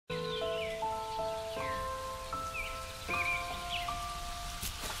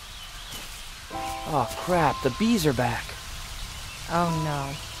Oh crap, the bees are back. Oh no.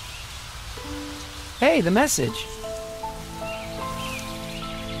 Hey, the message.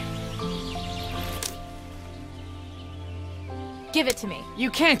 Give it to me. You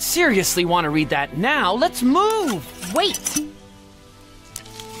can't seriously want to read that now. Let's move! Wait!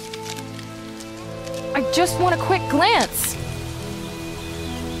 I just want a quick glance.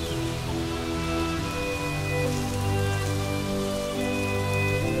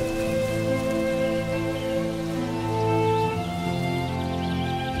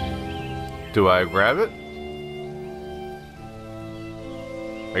 Do I grab it?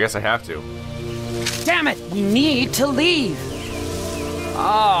 I guess I have to. Damn it! We need to leave!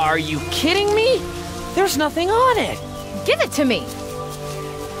 Oh, are you kidding me? There's nothing on it! Give it to me!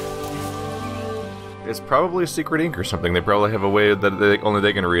 It's probably secret ink or something. They probably have a way that only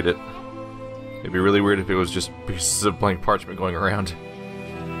they can read it. It'd be really weird if it was just pieces of blank parchment going around.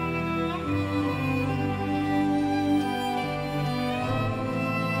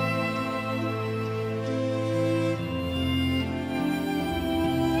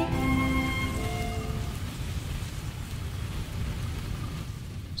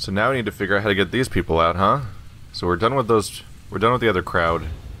 So now we need to figure out how to get these people out, huh? So we're done with those. We're done with the other crowd.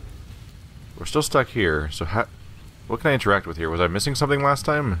 We're still stuck here. So what can I interact with here? Was I missing something last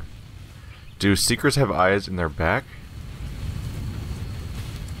time? Do seekers have eyes in their back?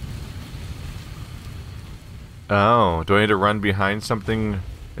 Oh, do I need to run behind something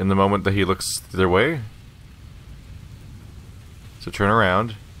in the moment that he looks their way? So turn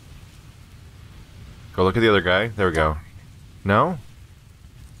around. Go look at the other guy. There we go. No?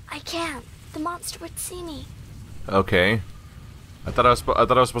 I can't. The monster would see me. Okay. I thought I was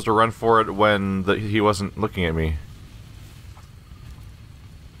supposed to run for it when he wasn't looking at me.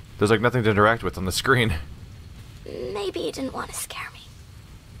 There's like nothing to interact with on the screen. Maybe he didn't want to scare me.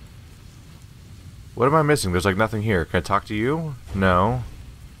 What am I missing? There's like nothing here. Can I talk to you? No.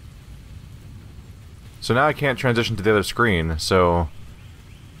 So now I can't transition to the other screen, so...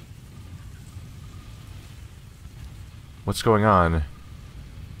 What's going on?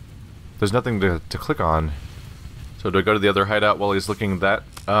 There's nothing to click on. So do I go to the other hideout while he's looking at that?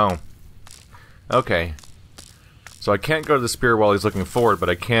 Oh. Okay. So I can't go to the spear while he's looking forward,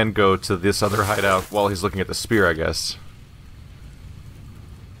 but I can go to this other hideout while he's looking at the spear, I guess.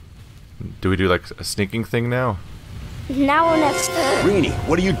 Do we do like a sneaking thing now? Now or next. Renie,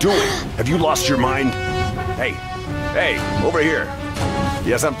 what are you doing? Have you lost your mind? Hey, over here.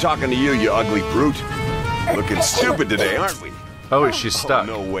 Yes, I'm talking to you, you ugly brute. Looking stupid today, aren't we? Oh, she's stuck.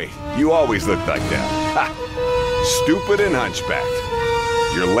 Oh, no way. You always look like that. Ha! Stupid and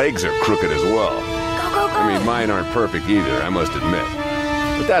hunchbacked. Your legs are crooked as well. Go, go, go. I mean, mine aren't perfect either, I must admit.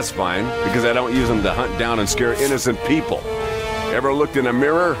 But that's fine, because I don't use them to hunt down and scare innocent people. Ever looked in a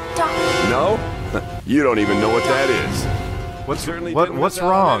mirror? Don't. No? You don't even know what that is. What's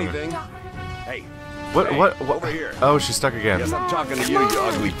wrong? Hey. What? Over here. Oh, she's stuck again. Yes, I'm talking to you, you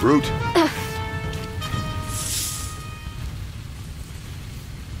ugly brute.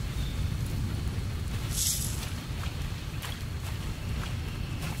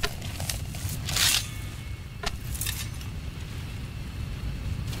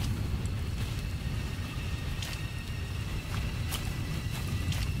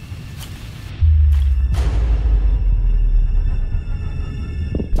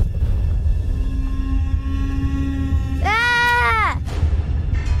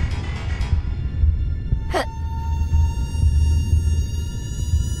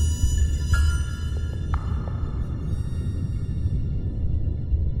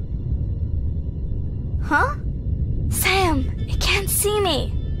 Huh? Sam, it can't see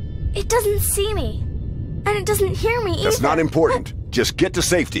me. It doesn't see me. And it doesn't hear me either. That's not important. Just get to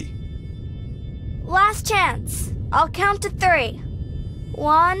safety. Last chance. I'll count to 3.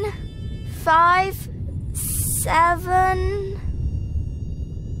 1, 5, 7...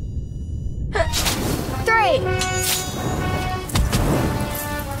 3!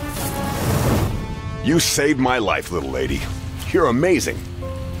 You saved my life, little lady. You're amazing.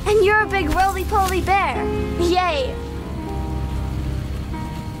 And you're a big roly-poly bear. Yay!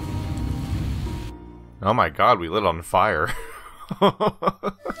 Oh my god, we lit on fire.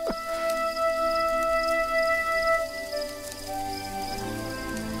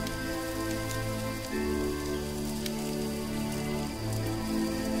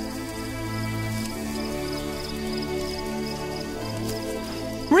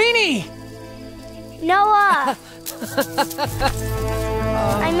 Renie! Noah!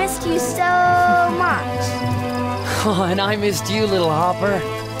 I missed you so much. Oh, and I missed you, little hopper.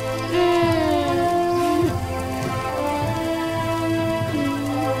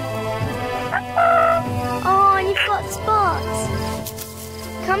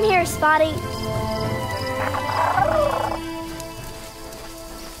 Come here, Spotty.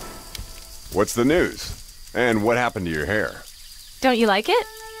 What's the news? And what happened to your hair? Don't you like it?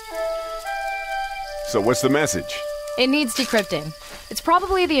 So what's the message? It needs decrypting. It's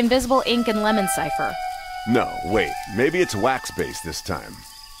probably the invisible ink and lemon cipher. No, wait. Maybe it's wax-based this time.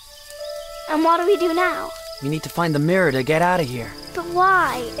 And what do we do now? We need to find the mirror to get out of here. But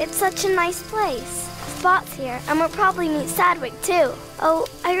why? It's such a nice place. Spot's here, and we'll probably meet Sadwick, too. Oh,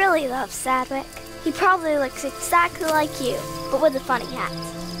 I really love Sadwick. He probably looks exactly like you, but with a funny hat.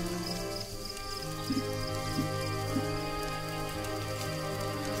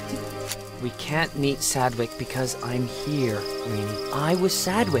 We can't meet Sadwick because I'm here, Renie. I was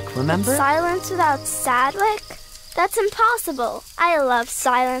Sadwick, remember? Silence without Sadwick? That's impossible. I love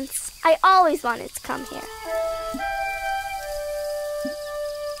silence. I always wanted to come here.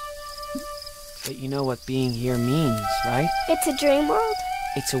 But you know what being here means, right? It's a dream world?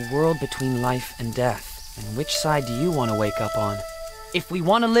 It's a world between life and death. And which side do you want to wake up on? If we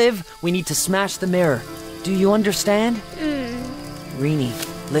want to live, we need to smash the mirror. Do you understand? Renie,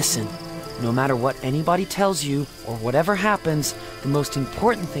 listen. No matter what anybody tells you, or whatever happens, the most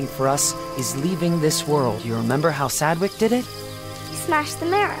important thing for us is leaving this world. You remember how Sadwick did it? He smashed the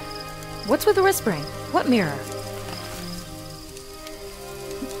mirror. What's with the whispering? What mirror?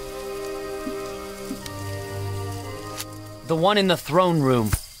 The one in the throne room.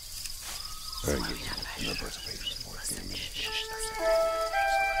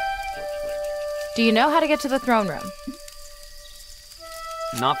 Do you know how to get to the throne room?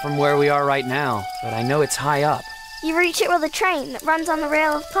 Not from where we are right now, but I know it's high up. You reach it with a train that runs on the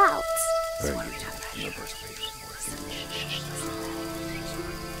rail of clouds.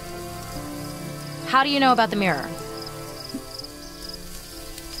 How do you know about the mirror?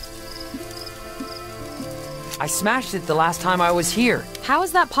 I smashed it the last time I was here. How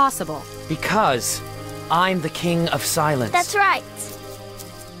is that possible? Because I'm the king of silence. That's right.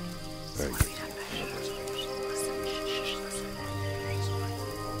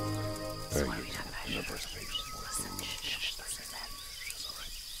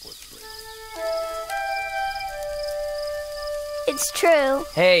 It's true.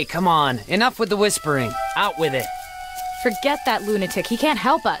 Hey, come on. Enough with the whispering. Out with it. Forget that lunatic. He can't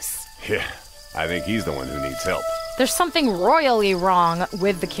help us. Yeah, I think he's the one who needs help. There's something royally wrong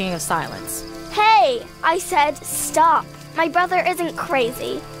with the King of Silence. Hey, I said stop. My brother isn't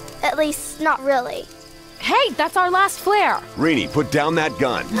crazy. At least, not really. Hey, that's our last flare. Renie, put down that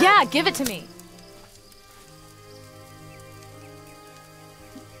gun. Yeah, give it to me.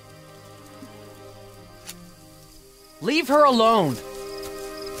 Leave her alone.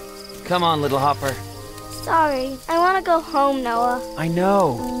 Come on, little hopper. Sorry. I want to go home, Noah. I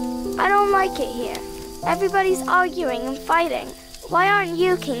know. I don't like it here. Everybody's arguing and fighting. Why aren't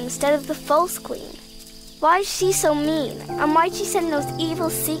you king instead of the false queen? Why is she so mean? And why'd she send those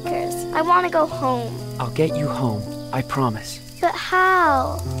evil seekers? I want to go home. I'll get you home. I promise. But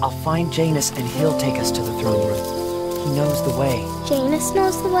how? I'll find Janus and he'll take us to the throne room. He knows the way. Janus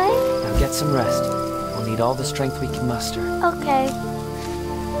knows the way? Now get some rest. We'll need all the strength we can muster. Okay.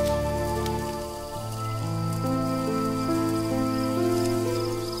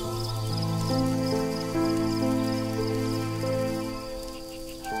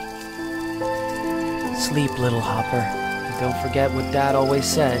 Sleep, little hopper. And don't forget what Dad always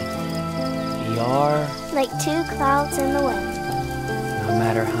said. We are... like two clouds in the wind. No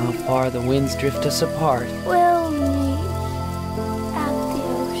matter how far the winds drift us apart. We'll meet at the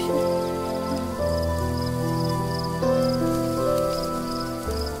ocean.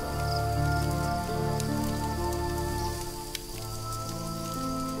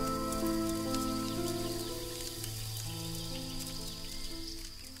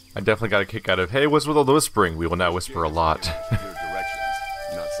 I definitely got a kick out of, hey, what's with all the whispering? We will now whisper a lot. Clear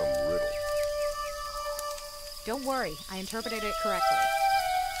directions, not some riddle. Don't worry, I interpreted it correctly.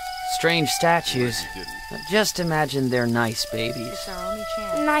 Strange statues. Just imagine they're nice babies. It's our only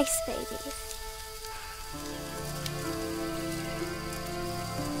chance. Nice babies.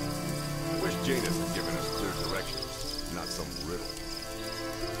 I wish Janus had given us clear directions, not some riddle.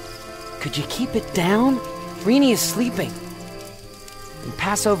 Could you keep it down? Renie is sleeping. And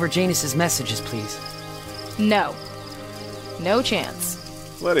pass over Janus's messages, please. No. No chance.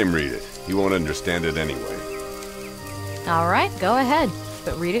 Let him read it. He won't understand it anyway. All right, go ahead.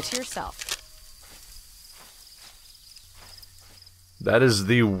 But read it to yourself. That is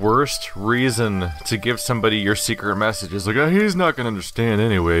the worst reason to give somebody your secret message. It's like, oh, he's not going to understand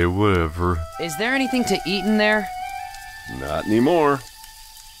anyway, whatever. Is there anything to eat in there? Not anymore.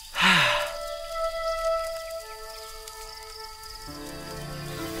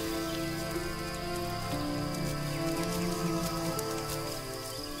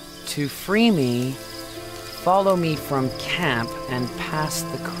 To free me, follow me from camp and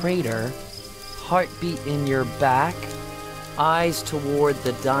past the crater, heartbeat in your back, eyes toward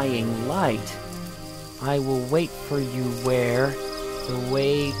the dying light. I will wait for you where the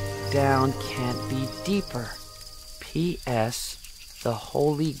way down can't be deeper. P.S. The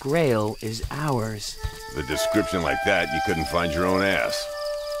Holy Grail is ours. With a description like that, you couldn't find your own ass.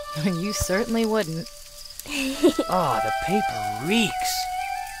 You certainly wouldn't. Ah, the paper reeks.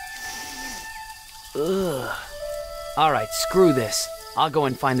 Ugh. Alright, screw this. I'll go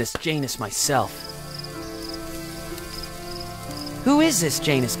and find this Janus myself. Who is this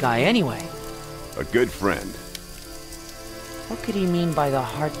Janus guy, anyway? A good friend. What could he mean by the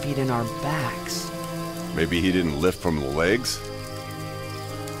heartbeat in our backs? Maybe he didn't lift from the legs?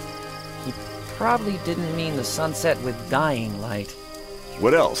 He probably didn't mean the sunset with dying light.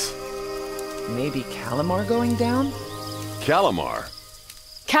 What else? Maybe Calamar going down? Calamar?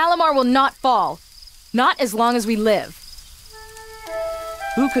 Calamar will not fall. Not as long as we live.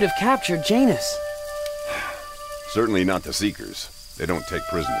 Who could have captured Janus? Certainly not the Seekers. They don't take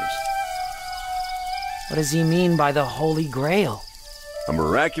prisoners. What does he mean by the Holy Grail? A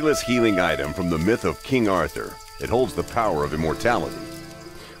miraculous healing item from the myth of King Arthur. It holds the power of immortality.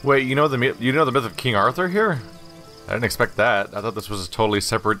 Wait, you know the myth of King Arthur here? I didn't expect that. I thought this was a totally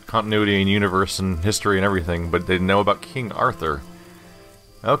separate continuity and universe and history and everything, but they know about King Arthur.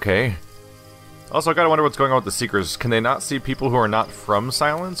 Okay. Also, I gotta wonder what's going on with the Seekers. Can they not see people who are not from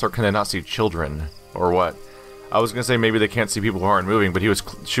Silence, or can they not see children? Or what? I was gonna say maybe they can't see people who aren't moving, but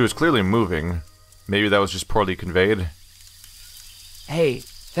she was clearly moving. Maybe that was just poorly conveyed. Hey,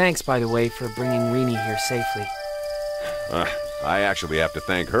 thanks by the way for bringing Renie here safely. I actually have to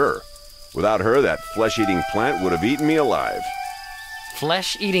thank her. Without her, that flesh-eating plant would have eaten me alive.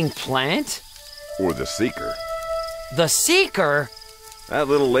 Flesh-eating plant? Or the Seeker. The Seeker? That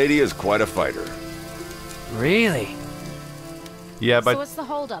little lady is quite a fighter. Really? Yeah, So what's the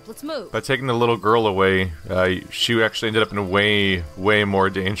holdup? Let's move. by taking the little girl away, she actually ended up in way more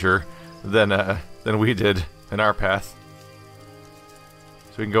danger than we did in our path.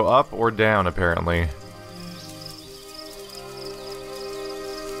 So we can go up or down, apparently.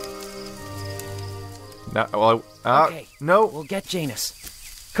 No, well, Okay, no. we'll get Janus.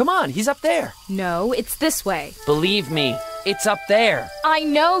 Come on, he's up there. No, it's this way. Believe me, it's up there. I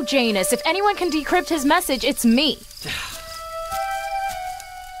know, Janus. If anyone can decrypt his message, it's me.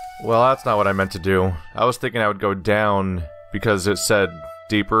 Well, that's not what I meant to do. I was thinking I would go down because it said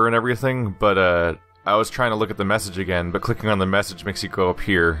deeper and everything, but I was trying to look at the message again, but clicking on the message makes you go up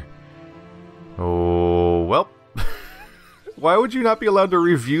here. Oh, well. Why would you not be allowed to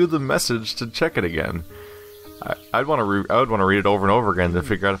review the message to check it again? I would want to read it over and over again to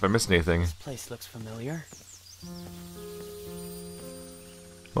figure out if I missed anything. This place looks familiar.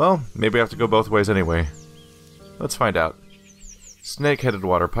 Well, maybe I have to go both ways anyway. Let's find out. Snake-headed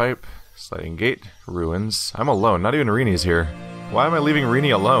water pipe, sliding gate, ruins. I'm alone, not even Renie's here. Why am I leaving Renie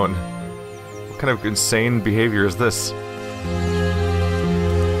alone? What kind of insane behavior is this?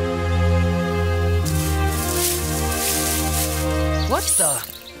 What the?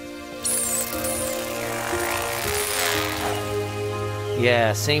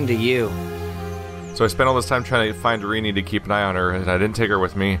 Yeah, same to you. So I spent all this time trying to find Renie to keep an eye on her, and I didn't take her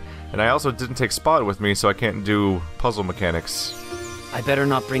with me. And I also didn't take Spot with me, so I can't do puzzle mechanics. I better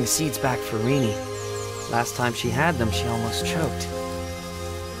not bring seeds back for Renie. Last time she had them, she almost choked.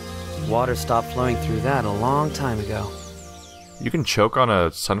 Water stopped flowing through that a long time ago. You can choke on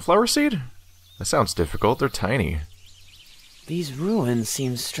a sunflower seed? That sounds difficult, they're tiny. These ruins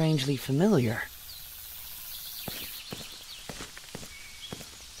seem strangely familiar.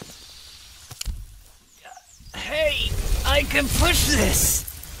 Hey, I can push this!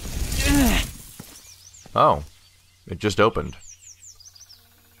 Oh, it just opened.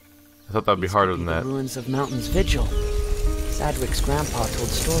 I thought that would be harder than that. The ruins of Mountain's Vigil. Sadwick's grandpa told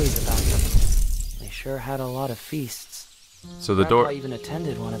stories about them. They sure had a lot of feasts. So the Grandpa door... even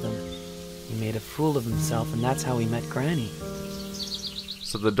attended one of them. He made a fool of himself, and that's how he met Granny.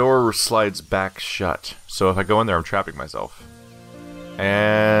 So the door slides back shut. So if I go in there, I'm trapping myself.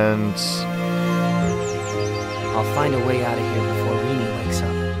 And... I'll find a way out of here before Renie wakes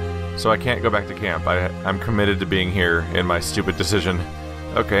up. So I can't go back to camp. I'm committed to being here in my stupid decision.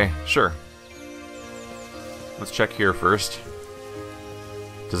 Okay, sure. Let's check here first.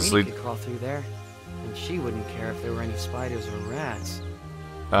 Does this Renie lead... could crawl through there, and she wouldn't care if there were any spiders or rats.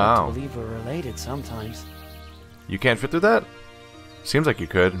 Oh. I believe we're related sometimes. You can't fit through that? Seems like you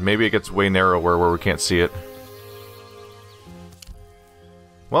could. Maybe it gets way narrower where we can't see it.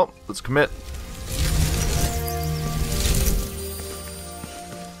 Well, let's commit.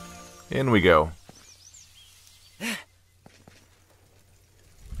 In we go.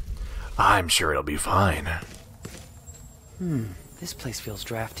 I'm sure it'll be fine. This place feels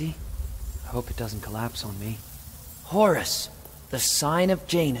drafty. I hope it doesn't collapse on me. Horus, the sign of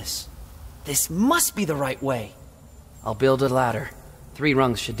Janus. This must be the right way. I'll build a ladder. 3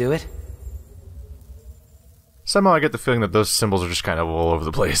 rungs should do it. Somehow I get the feeling that those symbols are just kind of all over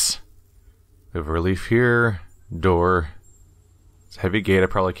the place. We have a relief here. Door. It's a heavy gate I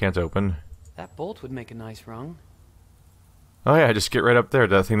probably can't open. That bolt would make a nice rung. Oh yeah, just get right up there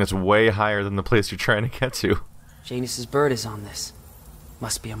to that thing that's way higher than the place you're trying to get to. Janus's bird is on this.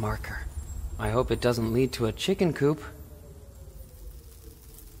 Must be a marker. I hope it doesn't lead to a chicken coop.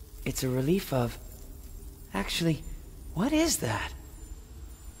 It's a relief of... Actually, what is that?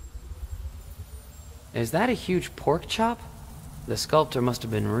 Is that a huge pork chop? The sculptor must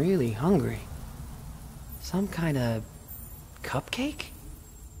have been really hungry. Some kind of... cupcake?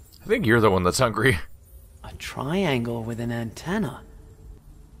 I think you're the one that's hungry. A triangle with an antenna.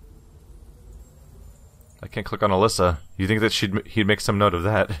 I can't click on Alyssa. You think that he'd make some note of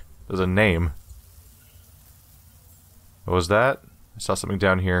that? There's a name. What was that? I saw something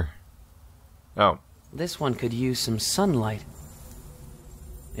down here. Oh. This one could use some sunlight.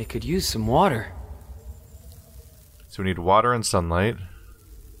 It could use some water. So we need water and sunlight.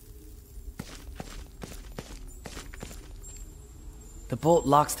 The bolt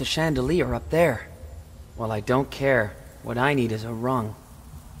locks the chandelier up there. Well, I don't care. What I need is a rung.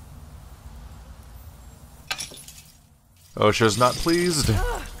 OSHA's not pleased.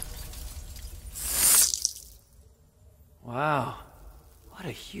 Wow. What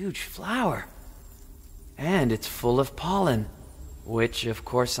a huge flower. And it's full of pollen. Which, of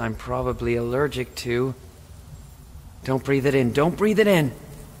course, I'm probably allergic to. Don't breathe it in. Don't breathe it in.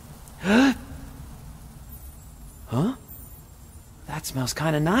 Huh? That smells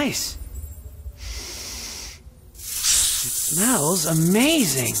kind of nice. It smells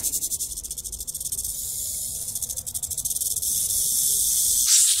amazing.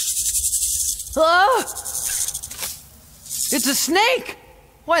 Ah! It's a snake!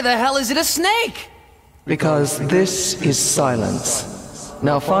 Why the hell is it a snake? Because this is silence.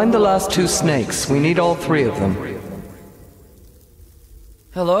 Now find the last 2 snakes. We need all 3 of them.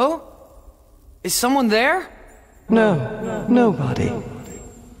 Hello? Is someone there? No, nobody.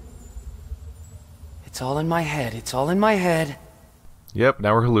 It's all in my head. It's all in my head. Yep,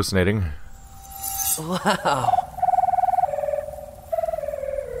 now we're hallucinating. Wow.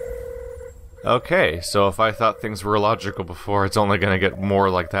 Okay, so if I thought things were illogical before, it's only gonna get more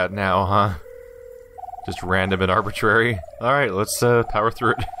like that now, huh? Just random and arbitrary. Alright, let's power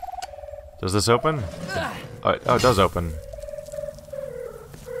through it. Does this open? Oh, it does open.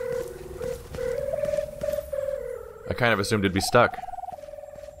 I kind of assumed it'd be stuck.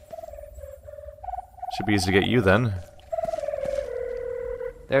 Should be easy to get you then.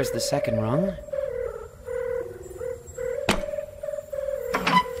 There's the second rung.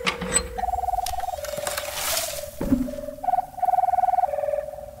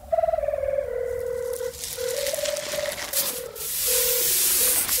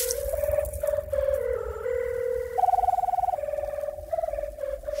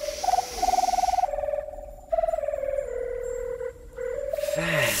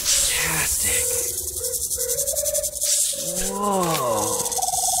 Fantastic. Whoa.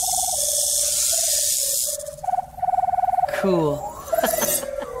 Cool.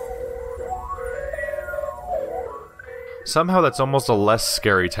 Somehow that's almost a less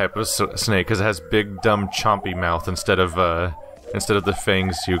scary type of snake, because it has big, dumb, chompy mouth instead of the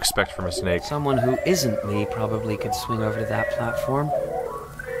fangs you expect from a snake. Someone who isn't me probably could swing over to that platform.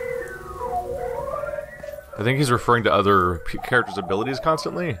 I think he's referring to other characters' abilities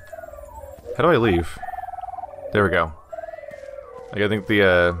constantly. How do I leave? There we go. Like, I think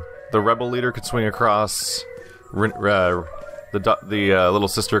the rebel leader could swing across. The little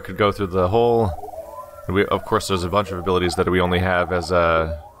sister could go through the hole. And of course, there's a bunch of abilities that we only have as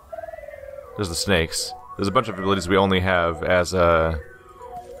there's the snakes. There's a bunch of abilities we only have as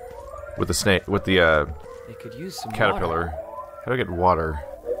with the snake, with the They could use some caterpillar. water. How do I get water?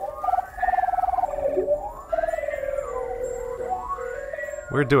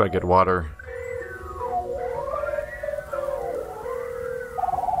 Where do I get water?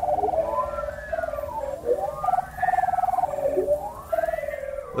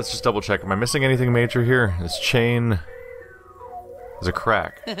 Let's just double check. Am I missing anything major here? This chain... There's a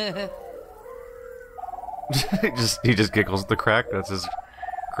crack. he just giggles at the crack. That's his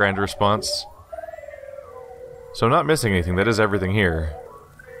grand response. So I'm not missing anything. That is everything here.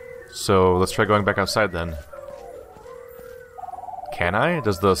 So let's try going back outside then. Can I?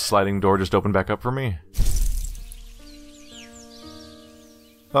 Does the sliding door just open back up for me?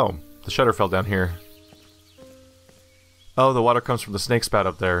 Oh, the shutter fell down here. Oh, the water comes from the snake spout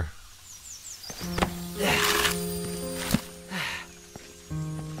up there.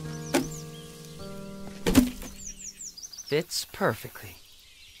 Fits perfectly.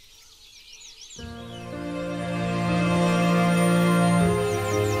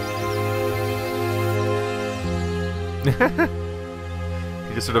 He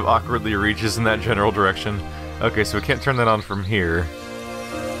just sort of awkwardly reaches in that general direction. Okay, so we can't turn that on from here.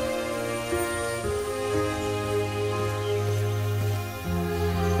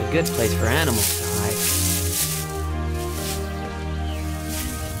 A good place for animals to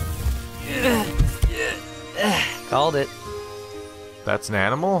hide. Called it. That's an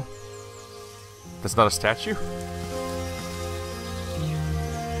animal? That's not a statue?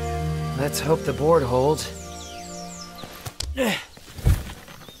 Let's hope the board holds.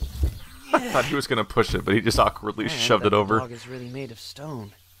 I thought he was gonna push it, but he just awkwardly shoved it over. The dog is really made of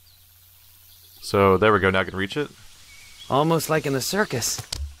stone. So there we go, now I can reach it. Almost like in the circus.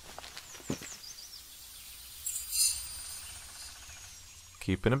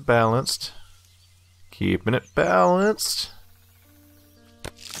 Keeping it balanced. Keeping it balanced.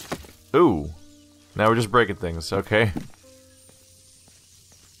 Ooh. Now we're just breaking things, okay.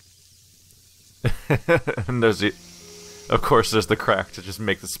 And there's the... Of course there's the crack to just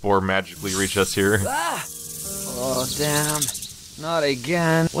make the spore magically reach us here. Ah! Oh, damn. Not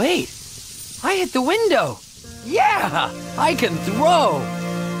again. Wait! I hit the window! Yeah! I can throw!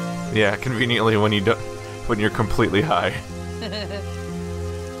 Yeah, conveniently when you're completely high.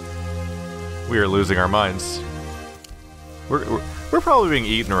 We are losing our minds. We're probably being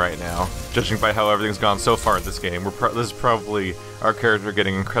eaten right now, judging by how everything's gone so far in this game. This is probably our character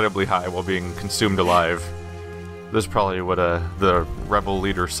getting incredibly high while being consumed alive. This is probably what the rebel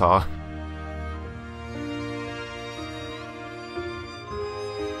leader saw.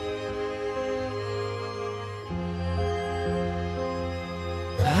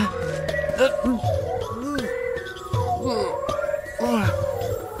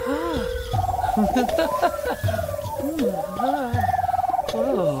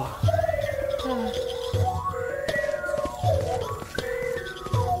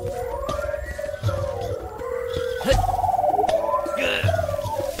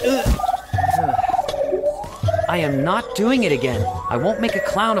 I am not doing it again. I won't make a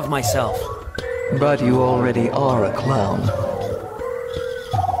clown of myself. But you already are a clown.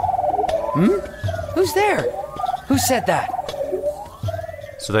 Hmm? Who's there? Who said that?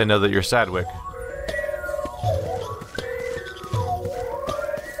 So they know that you're Sadwick.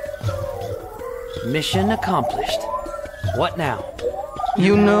 Mission accomplished. What now?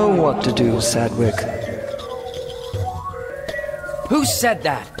 You know what to do, Sadwick. Who said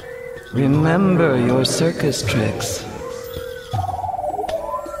that? Remember your circus tricks.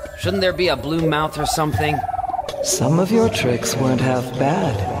 Shouldn't there be a blue mouth or something? Some of your tricks weren't half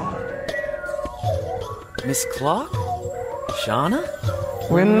bad. Miss Clock? Shauna?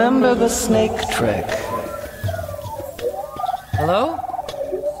 Remember the snake trick. Hello?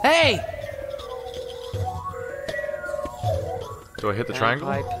 Hey! Do I hit the triangle?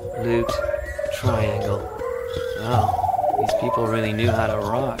 Bagpipe, lute, triangle. Oh, these people really knew how to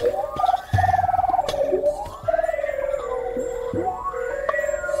rock.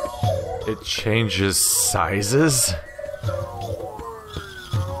 It changes sizes?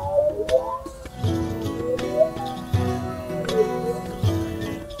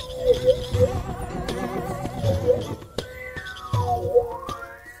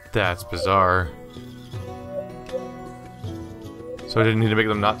 That's bizarre. So I didn't need to make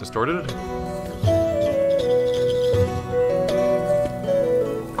them not distorted?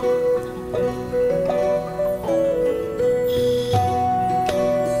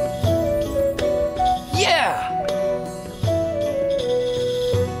 Yeah!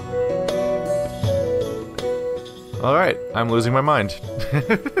 Alright, I'm losing my mind.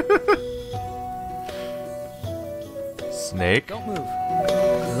 Snake? Don't move.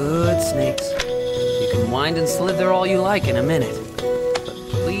 Good snakes. You can wind and slither all you like in a minute. But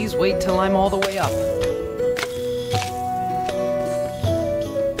please wait till I'm all the way up.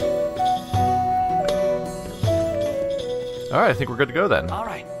 Alright, I think we're good to go then.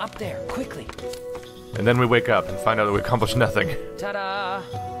 Alright, up there, quickly. And then we wake up and find out that we accomplished nothing. Ta-da!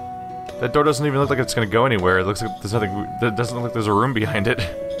 That door doesn't even look like it's gonna go anywhere. It looks like there's nothing. It doesn't look like there's a room behind it.